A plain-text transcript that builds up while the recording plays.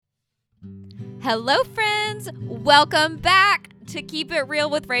Hello, friends. Welcome back to Keep It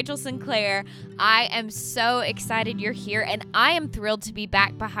Real with Rachel Sinclair. I am so excited you're here, and I am thrilled to be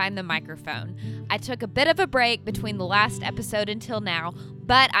back behind the microphone. I took a bit of a break between the last episode until now,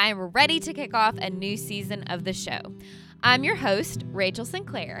 but I am ready to kick off a new season of the show. I'm your host, Rachel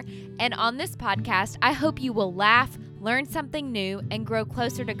Sinclair, and on this podcast, I hope you will laugh, learn something new, and grow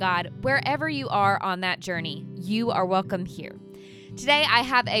closer to God wherever you are on that journey. You are welcome here. Today, I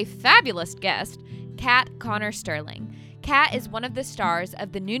have a fabulous guest, Kat Connor Sterling. Kat is one of the stars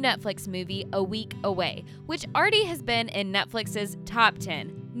of the new Netflix movie A Week Away, which already has been in Netflix's top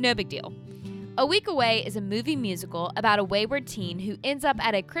 10. No big deal. A Week Away is a movie musical about a wayward teen who ends up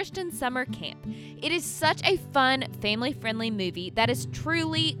at a Christian summer camp. It is such a fun, family-friendly movie that is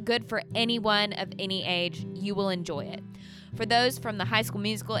truly good for anyone of any age. You will enjoy it. For those from the High School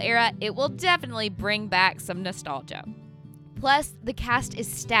Musical era, it will definitely bring back some nostalgia. Plus, the cast is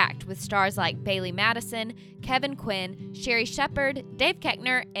stacked with stars like Bailee Madison, Kevin Quinn, Sherri Shepherd, Dave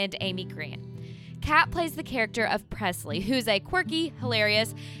Koechner, and Amy Grant. Kat plays the character of Presley, who's a quirky,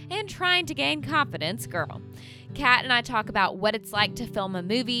 hilarious, and trying to gain confidence girl. Kat and I talk about what it's like to film a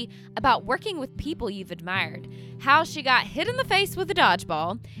movie, about working with people you've admired, how she got hit in the face with a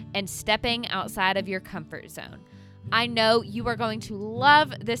dodgeball, and stepping outside of your comfort zone. I know you are going to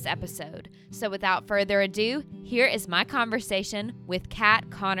love this episode. So without further ado, here is my conversation with Kat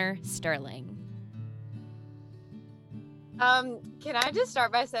Connor Sterling. Can I just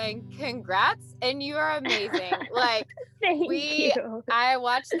start by saying congrats, and you are amazing. Like Thank you. I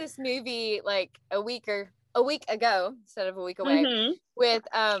watched this movie like a week ago instead of a week away with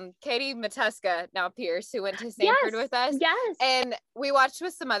Katie Matuska, now Pierce, who went to Stanford with us. Yes. And we watched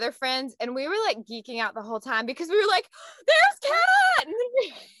with some other friends, and we were like geeking out the whole time because we were like, there's Kat!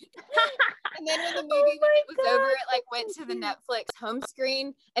 And then when the movie was over, it like went to the Netflix home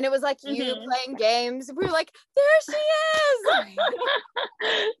screen, and it was like you playing games. We were like, there she is!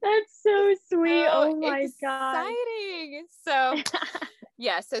 That's so sweet. So oh my god. exciting. So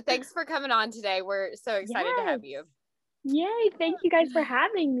yeah, so thanks for coming on today. We're so excited to have you. Yay, thank you guys for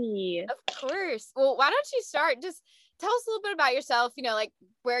having me. Of course. Well, why don't you start? Just tell us a little bit about yourself, like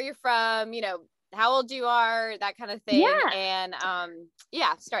where you're from, how old you are, that kind of thing. Yeah. And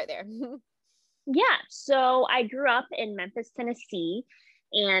start there. Yeah, so I grew up in Memphis, Tennessee,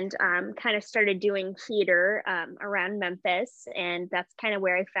 and kind of started doing theater around Memphis, and that's kind of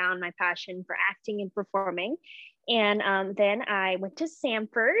where I found my passion for acting and performing. And then I went to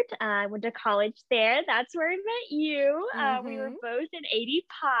Samford. I went to college there. That's where I met you. We were both in AD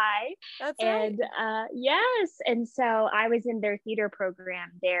Pi. That's right. And yes, and so I was in their theater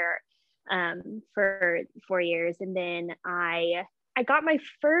program there for 4 years, and then I got my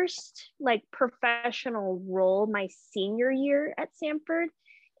first like professional role my senior year at Samford.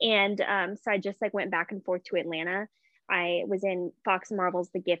 And so I just like went back and forth to Atlanta. I was in Fox and Marvel's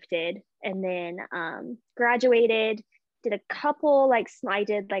The Gifted, and then graduated, did a couple, I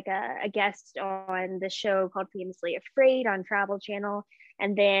did like a guest on the show called Famously Afraid on Travel Channel.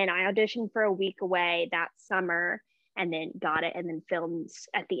 And then I auditioned for A Week Away that summer, and then got it, and then filmed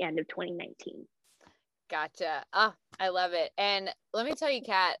at the end of 2019. Gotcha. Oh, I love it. And let me tell you,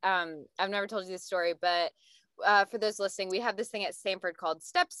 Kat, I've never told you this story, but for those listening, we have this thing at Stanford called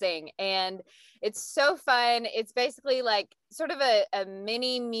Step Sing, and it's so fun. It's basically like sort of a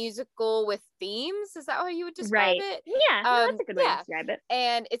mini musical with themes. Is that how you would describe it? Yeah, that's a good way to describe it.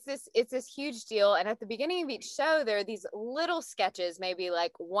 And it's this huge deal. And at the beginning of each show, there are these little sketches, maybe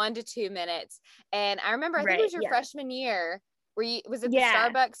like 1 to 2 minutes. And I remember, I think it was your freshman year. Was it the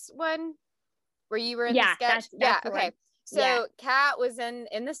Starbucks one where you were in the sketch? That's okay. One. So Kat was in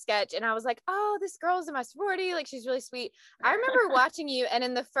the sketch, and I was like, oh, this girl's in my sorority. Like, she's really sweet. I remember watching you, and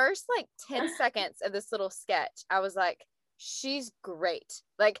in the first 10 seconds of this little sketch, I was like, she's great.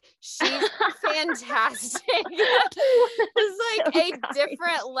 Like, she's fantastic. It was like a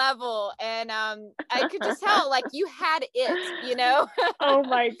different level. And I could just tell, like, you had it, Oh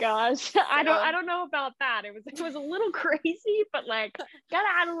my gosh. I don't know about that. It was a little crazy, but like gotta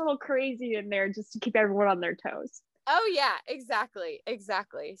add a little crazy in there just to keep everyone on their toes. Oh yeah, exactly.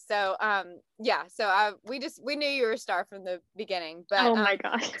 So we knew you were a star from the beginning, but oh my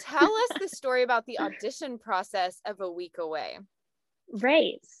gosh. Tell us the story about the audition process of A Week Away.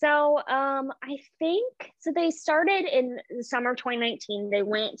 Right. So I think they started in the summer of 2019. They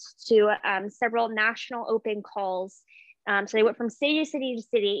went to several national open calls, So they went from city to city to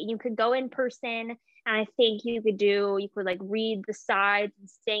city, and you could go in person. And I think you could like read the sides and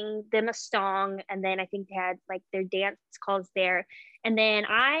sing them a song. And then I think they had like their dance calls there. And then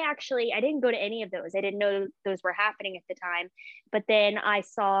I didn't go to any of those. I didn't know those were happening at the time. But then I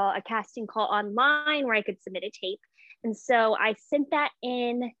saw a casting call online where I could submit a tape. And so I sent that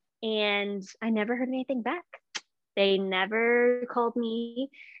in, and I never heard anything back. They never called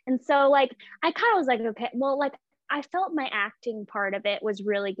me. And so like, I kind of was like, okay, well, like, I felt my acting part of it was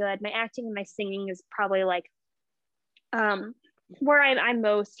really good. My acting and my singing is probably like where I'm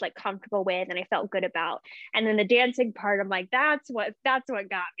most like comfortable with, and I felt good about. And then the dancing part, I'm like, that's what got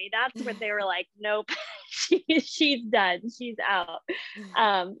me. That's what they were like, nope, she's done, she's out.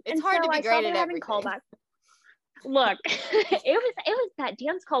 It's hard to be great at everything. Callback. Look, it was that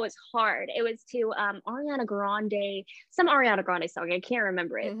dance call was hard. It was to Ariana Grande, some Ariana Grande song. I can't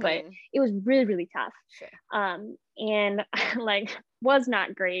remember it, but it was really, really tough. Sure. And like was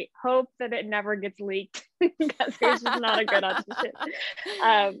not great. Hope that it never gets leaked because it was just not a good audition.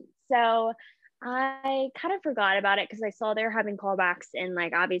 So I kind of forgot about it because I saw they're having callbacks, and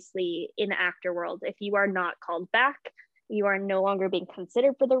like obviously in the actor world, if you are not called back, you are no longer being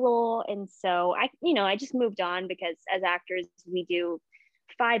considered for the role. And so I just moved on, because as actors, we do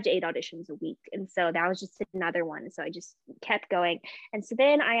 5 to 8 auditions a week. And so that was just another one. So I just kept going. And so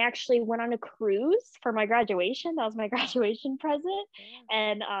then I actually went on a cruise for my graduation. That was my graduation present.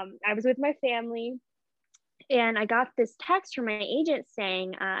 And I was with my family, and I got this text from my agent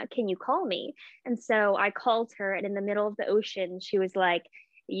saying, can you call me? And so I called her, and in the middle of the ocean, she was like,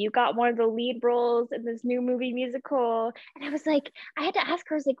 you got one of the lead roles in this new movie musical. And I was like, I had to ask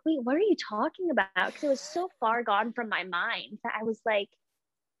her, I was like, wait, what are you talking about? Because it was so far gone from my mind that I was like,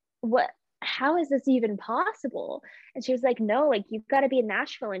 how is this even possible? And she was like, no, like you've got to be in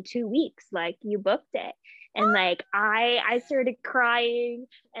Nashville in 2 weeks, like you booked it. And like I started crying.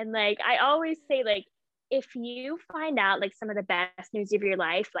 And like I always say, like, if you find out like some of the best news of your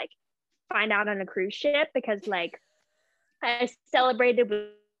life, like find out on a cruise ship, because like I celebrated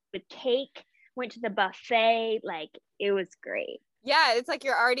with cake, went to the buffet, like it was great. Yeah, it's like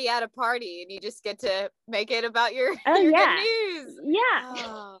you're already at a party and you just get to make it about your good news. Yeah.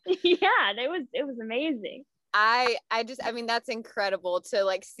 Oh. Yeah, it was amazing. I mean, that's incredible to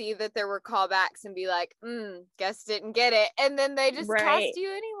like see that there were callbacks and be like, guess didn't get it. And then they just cast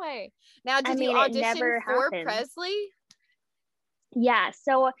you anyway. Now, did you audition for Presley? Yeah,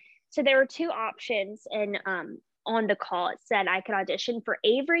 so there were 2 options, and on the call it said I could audition for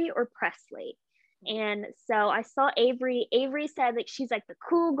Avery or Presley. And so I saw Avery said like she's like the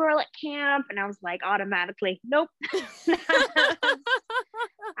cool girl at camp, and I was like automatically, nope.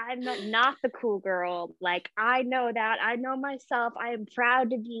 I'm not the cool girl. Like I know that, I know myself, I am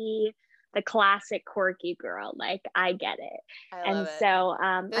proud to be the classic quirky girl. Like I get it. I love it. So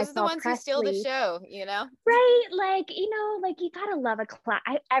those are the ones Presley, who steal the show, you know? Right. Like, you know, like you gotta love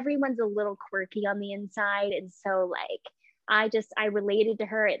everyone's a little quirky on the inside. And so like I related to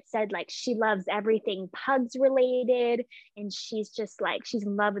her. It said like she loves everything Pugs related, and she's just like she's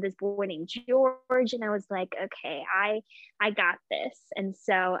in love with this boy named George. And I was like, okay, I got this. And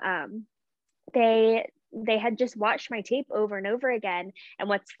so they had just watched my tape over and over again. And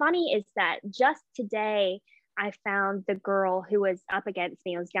what's funny is that just today I found the girl who was up against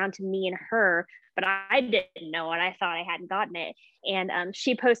me. It was down to me and her, but I didn't know it. I thought I hadn't gotten it. And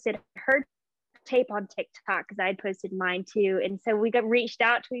she posted her tape on TikTok because I had posted mine too. And so we reached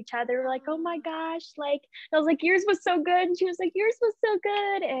out to each other like, oh my gosh, like I was like, yours was so good. And she was like, yours was so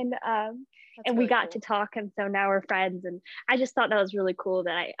good. And and we got to talk. And so now we're friends. And I just thought that was really cool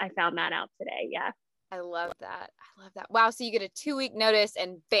that I found that out today. Yeah. I love that. Wow. So you get a 2-week notice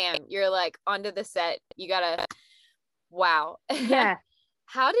and bam, you're like onto the set. You gotta, wow. Yeah.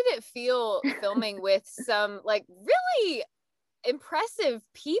 How did it feel filming with some like really impressive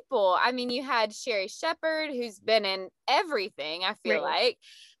people? I mean, you had Sherry Shepherd, who's been in everything, I feel like,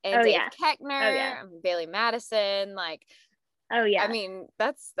 and Dave Koechner, Bailey Madison, like, I mean,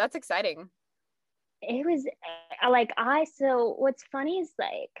 that's exciting. It was like, so what's funny is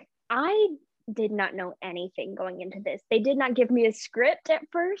like, I did not know anything going into this. They did not give me a script at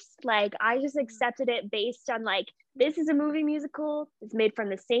first. Like I just accepted it based on like, this is a movie musical. It's made from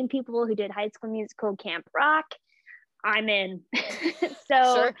the same people who did High School Musical, Camp Rock. I'm in.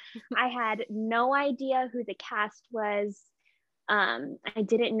 So I had no idea who the cast was. I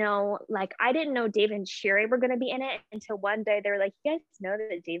didn't know David and Sherry were going to be in it until one day they were like, you guys know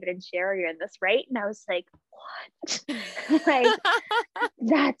that David and Sherry are in this, right? And I was like, what? Like,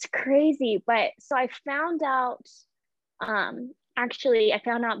 that's crazy. But so I found out, actually I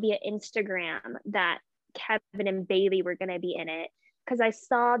found out via Instagram that Kevin and Bailey were going to be in it, because I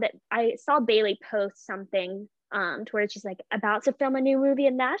saw Bailey post something to where she's like about to film a new movie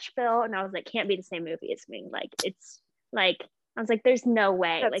in Nashville, and I was like, can't be the same movie as me. Like, it's like, I was like, there's no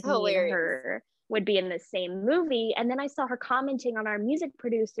way. That's like hilarious. Me and her would be in the same movie. And then I saw her commenting on our music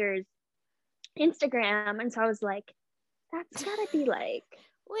producer's Instagram, and so I was like, that's gotta be like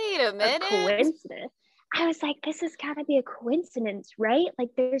wait a minute, coincidence. I was like, this has gotta be a coincidence, right? Like,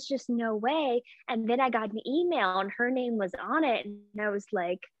 there's just no way. And then I got an email and her name was on it, and I was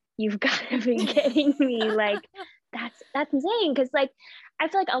like, you've got to be kidding me. Like, that's insane. Because like, I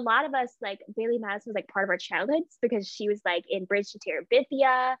feel like a lot of us, like, Bailey Madison was like part of our childhoods, because she was like in Bridge to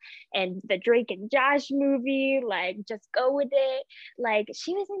Terabithia and the Drake and Josh movie, like Just Go With It. Like,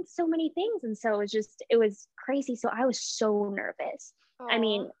 she was in so many things, and so it was crazy. So I was so nervous. Aww. I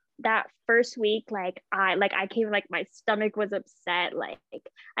mean, that first week, like I came, like my stomach was upset, like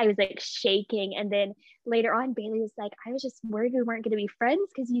I was like shaking. And then later on, Bailey was like, I was just worried we weren't going to be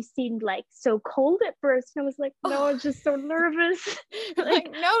friends because you seemed like so cold at first. And I was like, no, I'm just so nervous. like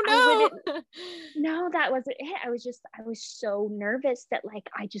no that wasn't it. I was so nervous that like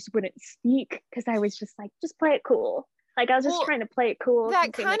I just wouldn't speak, because I was just like, just play it cool. Like, I was just trying to play it cool.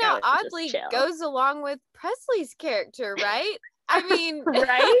 That kind of oddly goes along with Presley's character, right? I mean,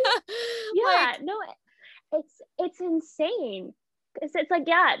 right? Yeah, like, no, it's insane. It's like,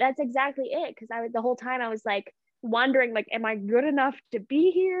 yeah, that's exactly it. Because the whole time I was like wondering, like, am I good enough to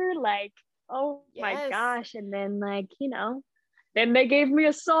be here? Like, oh my gosh. And then, like, then they gave me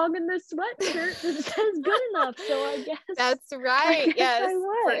a song in this sweatshirt that says good enough. So I guess that's right. Yes.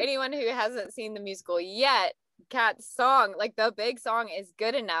 For anyone who hasn't seen the musical yet, Kat's song, like the big song, is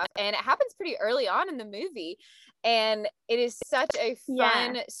good enough. And it happens pretty early on in the movie. And it is such a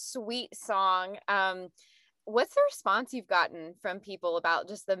fun, sweet song. What's the response you've gotten from people about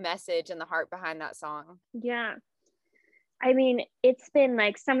just the message and the heart behind that song? Yeah. I mean, it's been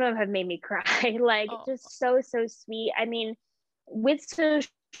like, some of them have made me cry, like just so sweet. I mean, with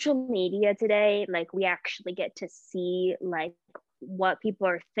social media today, like we actually get to see like what people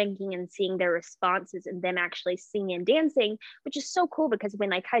are thinking and seeing their responses and them actually singing and dancing, which is so cool, because when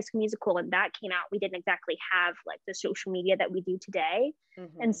like High School Musical and that came out, we didn't exactly have like the social media that we do today.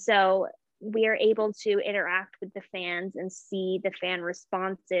 Mm-hmm. And so we are able to interact with the fans and see the fan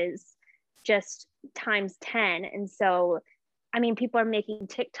responses just times 10. And so, I mean, people are making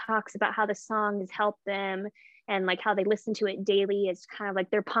TikToks about how the song has helped them, and like how they listen to it daily. It's kind of like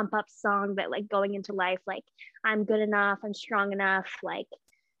their pump up song, but like going into life, like, I'm good enough, I'm strong enough, like,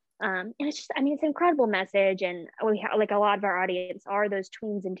 and it's just, I mean, it's an incredible message. And we have like a lot of our audience are those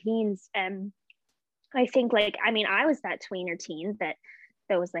tweens and teens. And I think like, I mean, I was that tween or teen that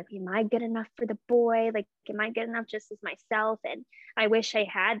was like, am I good enough for the boy? Like, am I good enough just as myself? And I wish I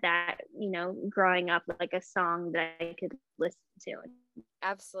had that, growing up, like a song that I could listen to.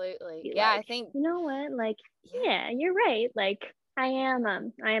 Absolutely. Yeah. Like, I think, you know what, like, yeah, you're right. Like, I am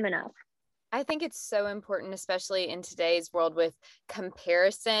enough. I think it's so important, especially in today's world with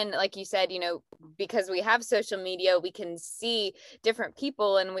comparison. Like you said, because we have social media, we can see different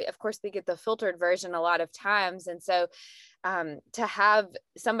people, and we get the filtered version a lot of times. And so to have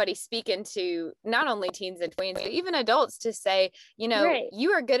somebody speak into not only teens and tweens, but even adults, to say, right,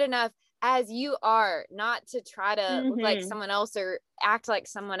 you are good enough as you are, not to try to look like someone else or act like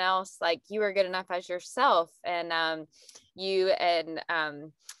someone else. Like, you are good enough as yourself. And you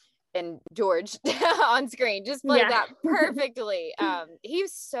and George on screen just played that perfectly.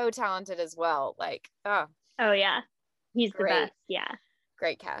 He's so talented as well. Like, oh yeah, he's great. The best. Yeah,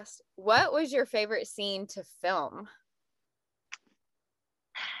 great cast. What was your favorite scene to film?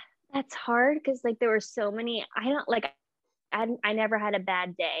 That's hard, because like there were so many. I never had a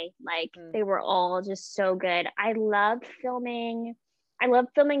bad day. Like, they were all just so good. I love filming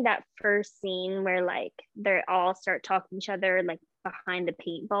that first scene where like they all start talking to each other, like behind the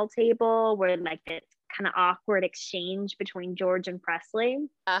paintball table, where like this kind of awkward exchange between George and Presley.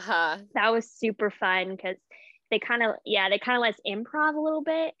 That was super fun, because they kind of let us improv a little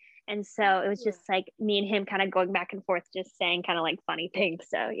bit. And so it was just like me and him kind of going back and forth, just saying kind of like funny things.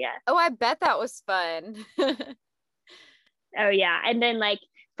 So yeah. Oh, I bet that was fun. Oh yeah. And then like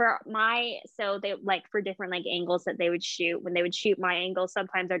they like for different like angles that they would shoot, when they would shoot my angle,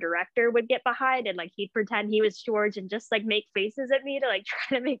 sometimes our director would get behind and like he'd pretend he was George and just like make faces at me to like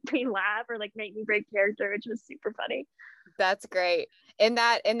try to make me laugh or like make me break character, which was super funny. That's great. In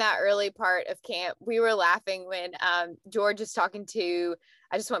that early part of camp, we were laughing when George is talking to,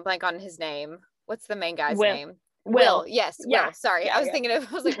 I just went blank on his name. What's the main guy's name? Will, yes, Yeah. Will. Sorry, Yeah, I was yeah. thinking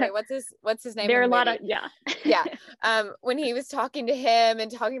of. I was like, wait, what's his name? There are a in the lot movie? of yeah. Yeah. When he was talking to him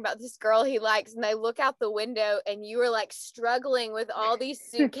and talking about this girl he likes, and they look out the window, and you were like struggling with all these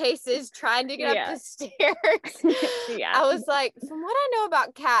suitcases trying to get up Yeah. the stairs. Yeah. I was like, from what I know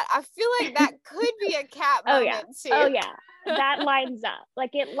about Kat, I feel like that could be a Kat Oh moment yeah. too. Oh yeah. That lines up. Like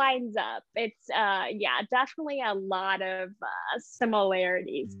it lines up. It's yeah, definitely a lot of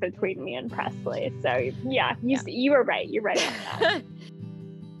similarities between me and Presley. So yeah, you were right. You're right about that.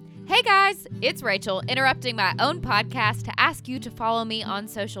 Hey guys, it's Rachel interrupting my own podcast to ask you to follow me on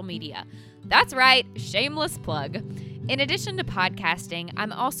social media. That's right, shameless plug. In addition to podcasting,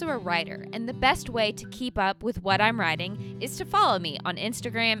 I'm also a writer, and the best way to keep up with what I'm writing is to follow me on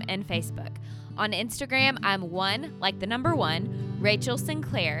Instagram and Facebook. On Instagram, I'm one, Rachel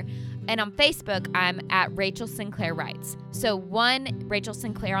Sinclair, and on Facebook, I'm at Rachel Sinclair Writes. So one Rachel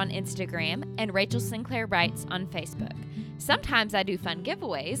Sinclair on Instagram and Rachel Sinclair Writes on Facebook. Sometimes I do fun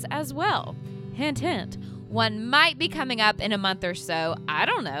giveaways as well. Hint, hint. One might be coming up in a month or so. I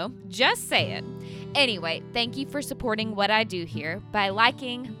don't know. Just say it. Anyway, thank you for supporting what I do here by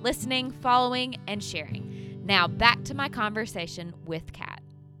liking, listening, following, and sharing. Now back to my conversation with Kat.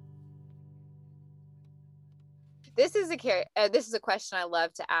 This is a question I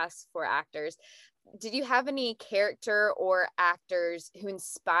love to ask for actors. Did you have any character or actors who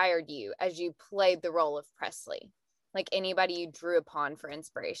inspired you as you played the role of Presley? Like anybody you drew upon for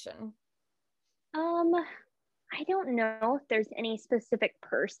inspiration? I don't know if there's any specific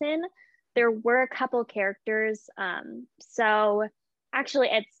person. There were a couple characters. So actually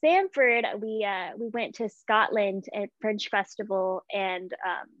at Stanford, we went to Scotland at Fringe Festival, and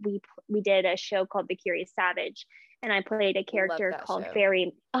we did a show called The Curious Savage, and I played a character called show.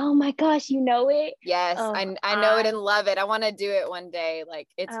 Fairy. Oh my gosh, you know it? Yes, I know it and love it. I want to do it one day. Like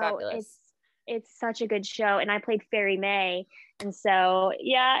it's fabulous. It's such a good show, and I played Fairy May, and so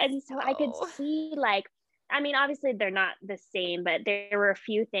yeah, and so I could see, like, I mean, obviously they're not the same, but there were a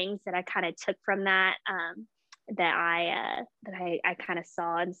few things that I kind of took from that that I kind of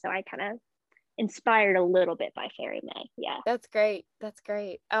saw, and so I kind of inspired a little bit by Fairy May. Yeah, that's great.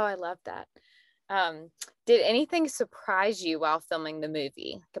 Oh, I love that. Did anything surprise you while filming the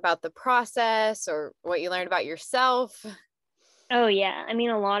movie, like about the process or what you learned about yourself? Oh yeah, I mean,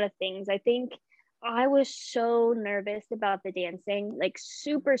 a lot of things. I think I was so nervous about the dancing, like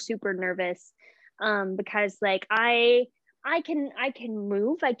super nervous, because like I can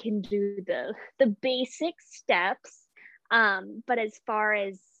move, I can do the basic steps, but as far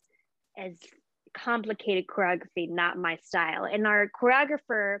as complicated choreography, not my style. And our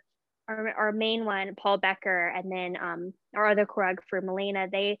choreographer, our main one, Paul Becker, and then our other choreographer, Milena,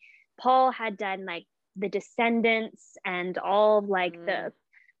 Paul had done like The Descendants and all of like the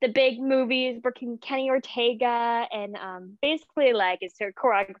big movies, working Kenny Ortega, and basically like is a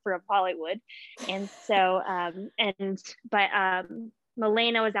choreographer of Hollywood. And so but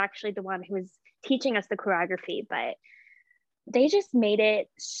Milena was actually the one who was teaching us the choreography, but they just made it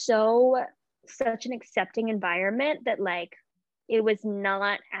such an accepting environment that like it was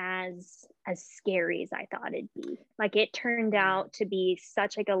not as scary as I thought it'd be. Like it turned out to be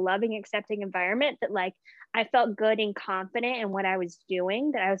such like a loving, accepting environment that like I felt good and confident in what I was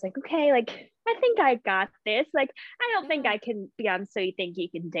doing, that I was like, okay, like I think I got this. Like I don't think I can be on So You Think You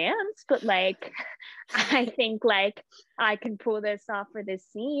Can Dance, but like I think like I can pull this off for this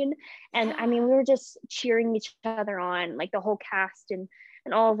scene. And I mean, we were just cheering each other on, like the whole cast and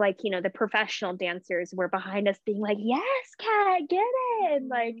all of like, you know, the professional dancers were behind us being like, yes, Kat, get it. And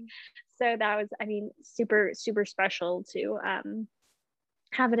like, so that was, I mean, super special to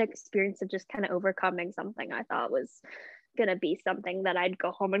have an experience of just kind of overcoming something I thought was gonna be something that I'd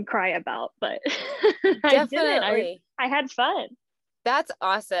go home and cry about, but I didn't. I had fun. That's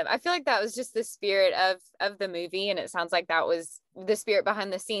awesome. I feel like that was just the spirit of the movie, and it sounds like that was the spirit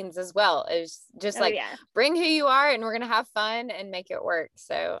behind the scenes as well. It's just bring who you are, and we're gonna have fun and make it work.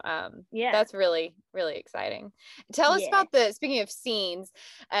 So that's really exciting. Tell us about speaking of scenes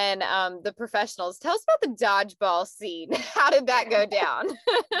and the professionals. Tell us about the dodgeball scene. How did that go down?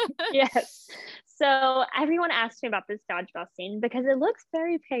 Yes. So everyone asked me about this dodgeball scene because it looks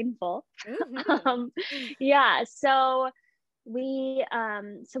very painful. Mm-hmm. So we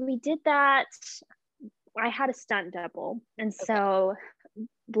did that. I had a stunt double, and so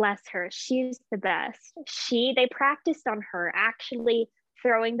bless her, she's the best. They practiced on her actually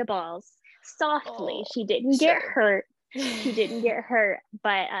throwing the balls softly. She didn't get hurt, She didn't get hurt,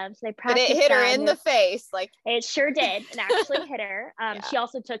 but so they But it practiced hit her that, in and the face. Like, it sure did. It actually hit her. Yeah. She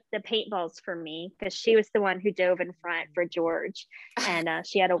also took the paintballs from me because she was the one who dove in front for George, and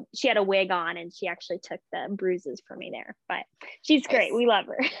she had a wig on, and she actually took the bruises from me there. But she's great. Nice. We love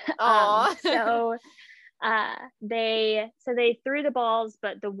her. Aw. They threw the balls,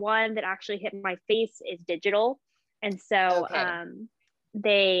 but the one that actually hit my face is digital, and so Okay.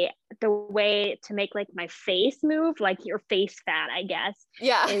 the way to make like my face move, like your face fat, I guess,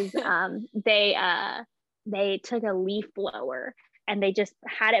 Yeah. is they took a leaf blower and they just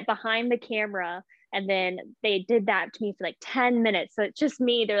had it behind the camera, and then they did that to me for like 10 minutes. So it's just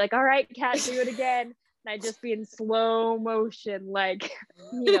me. They're like, all right, Kat, do it again. And I'd just be in slow motion, like,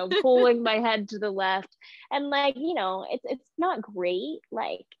 pulling my head to the left. And like, it's not great,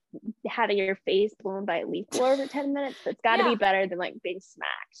 like having your face blown by a leaf blower for 10 minutes, but it's got to be better than like being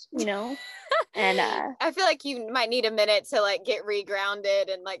smacked, And I feel like you might need a minute to like get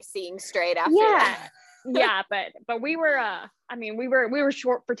regrounded and like seeing straight after that. Yeah, but we were we were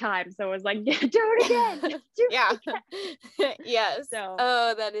short for time, so it was like, do it again. Yes. So,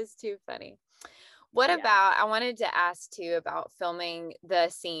 oh, that is too funny. What about, I wanted to ask too about filming the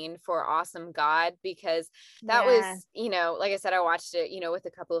scene for Awesome God, because that was, like I said, I watched it, with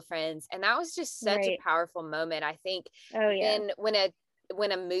a couple of friends, and that was just such a powerful moment. I think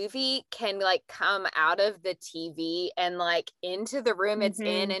when a movie can like come out of the TV and like into the room it's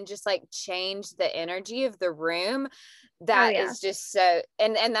in and just like change the energy of the room, that is just so,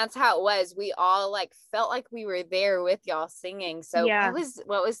 and that's how it was. We all like felt like we were there with y'all singing. So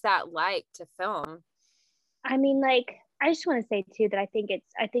what was that like to film? I mean, like, I just want to say too that I think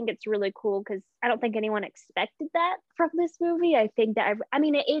it's really cool because I don't think anyone expected that from this movie. I think that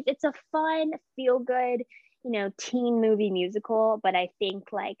it's a fun, feel good, teen movie musical, but I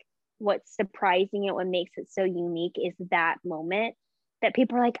think like what's surprising and what makes it so unique is that moment that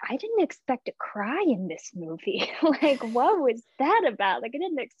people are like, I didn't expect to cry in this movie. Like, what was that about? Like, I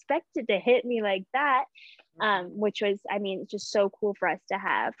didn't expect it to hit me like that. Which was, just so cool for us to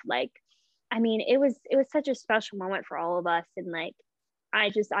have. Like, it was such a special moment for all of us. And like, I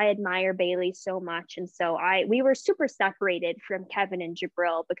admire Bailey so much. And so we were super separated from Kevin and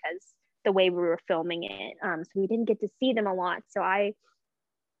Jabril because the way we were filming it. So we didn't get to see them a lot. So I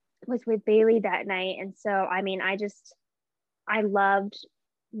was with Bailey that night. And so, I loved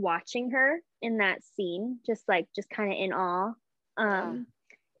watching her in that scene, just kind of in awe.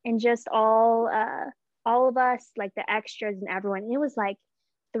 And just all of us, like the extras and everyone, it was like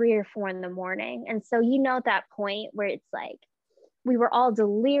 3 or 4 in the morning. And so, that point where it's like, we were all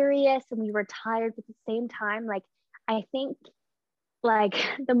delirious and we were tired, but at the same time, like, I think like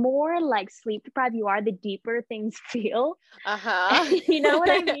the more like sleep deprived you are, the deeper things feel. You know what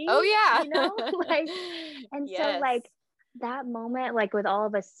I mean? Oh yeah. So like that moment, like with all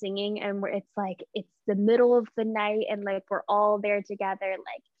of us singing, and where it's like it's the middle of the night and like we're all there together,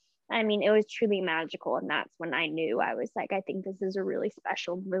 like it was truly magical. And that's when I knew, I was like, I think this is a really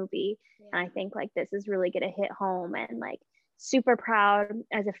special movie. And I think like this is really gonna hit home. And like super proud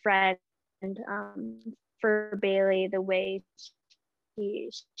as a friend for Bailey, the way she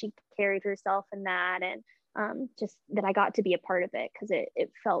carried herself in that, and just that I got to be a part of it, because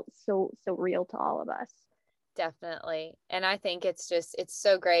it felt so real to all of us. Definitely. And I think it's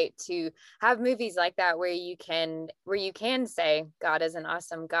so great to have movies like that where you can say God is an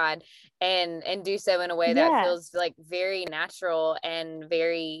awesome God, and do so in a way that feels like very natural and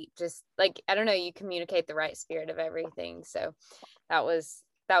very just like, I don't know, you communicate the right spirit of everything. So that was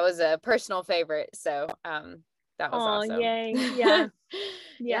a personal favorite. So that was awesome. Yay.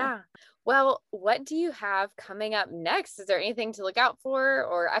 Yeah. Well, what do you have coming up next? Is there anything to look out for?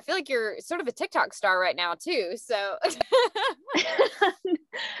 Or I feel like you're sort of a TikTok star right now too. So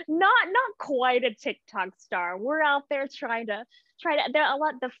not quite a TikTok star. We're out there trying to there are a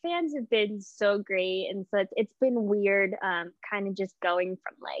lot, the fans have been so great. And so it's been weird, kind of just going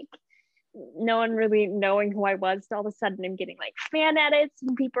from like no one really knowing who I was to all of a sudden I'm getting like fan edits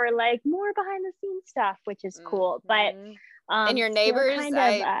and people are like more behind the scenes stuff, which is cool. But and your neighbors,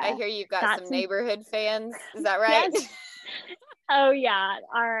 I hear you've got some neighborhood fans. Is that right? Yes. Oh yeah,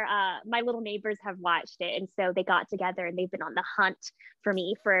 my little neighbors have watched it, and so they got together and they've been on the hunt for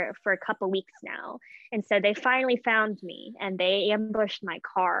me for a couple weeks now. And so they finally found me, and they ambushed my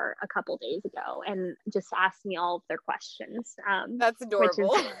car a couple days ago and just asked me all of their questions. That's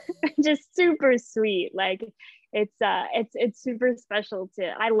adorable. Which is just super sweet. Like it's super special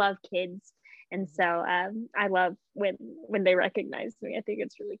I love kids. And so I love when they recognize me. I think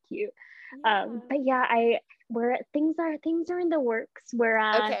it's really cute. But yeah, things are in the works. We're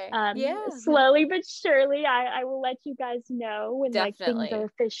slowly but surely. I will let you guys know when like things are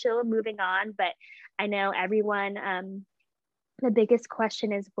official moving on. But I know everyone. The biggest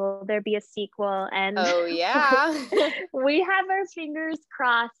question is, will there be a sequel? And oh yeah, we have our fingers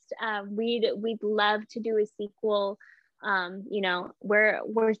crossed. We'd love to do a sequel. You know,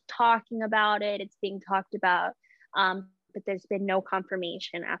 we're talking about it. It's being talked about. But there's been no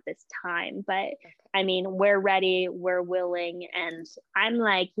confirmation at this time. But I mean, we're ready, we're willing, and I'm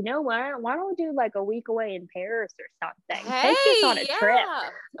like, you know what? Why don't we do like a week away in Paris or something? Hey, take us on a trip.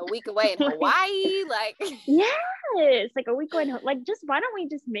 A week away in Hawaii, like yes, like a week away. Like, just why don't we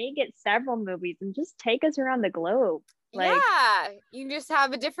just make it several movies and just take us around the globe? Like, yeah, you just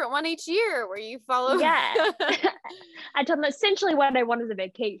have a different one each year where you follow. Yeah. I told them essentially what I want is a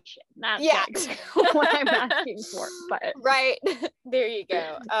vacation. That's what I'm asking for. But right. There you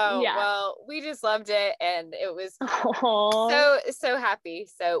go. Oh, yeah. Well, we just loved it, and it was so happy.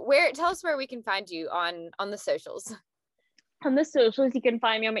 So tell us where we can find you on the socials. On the socials, you can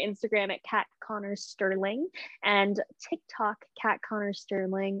find me on my Instagram at Kat Connor Sterling and TikTok Kat Connor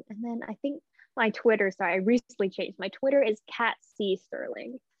Sterling. And then I think my Twitter, I recently changed. My Twitter is Kat C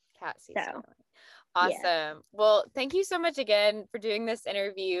Sterling. Kat C Sterling. Awesome. Yeah. Well, thank you so much again for doing this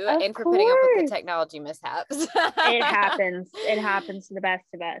interview and for putting up with the technology mishaps. It happens. It happens to the best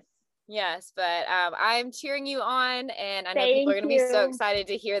of us. Yes, but I'm cheering you on, and I know people are going to be so excited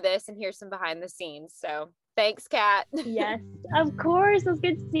to hear this and hear some behind the scenes. So thanks, Kat. Yes, of course. It was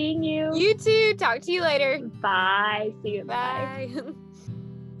good seeing you. You too. Talk to you later. Bye. See you. Bye.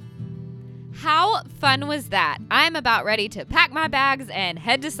 How fun was that? I'm about ready to pack my bags and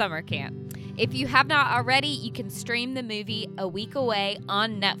head to summer camp. If you have not already, you can stream the movie A Week Away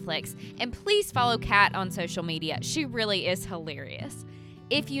on Netflix. And please follow Kat on social media. She really is hilarious.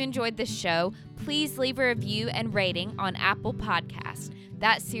 If you enjoyed this show, please leave a review and rating on Apple Podcasts.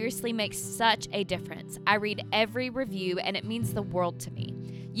 That seriously makes such a difference. I read every review, and it means the world to me.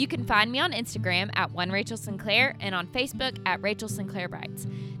 You can find me on Instagram at @OneRachelSinclair and on Facebook at Rachel Sinclair Writes.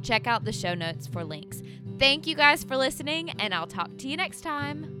 Check out the show notes for links. Thank you guys for listening, and I'll talk to you next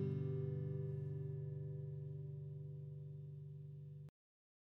time.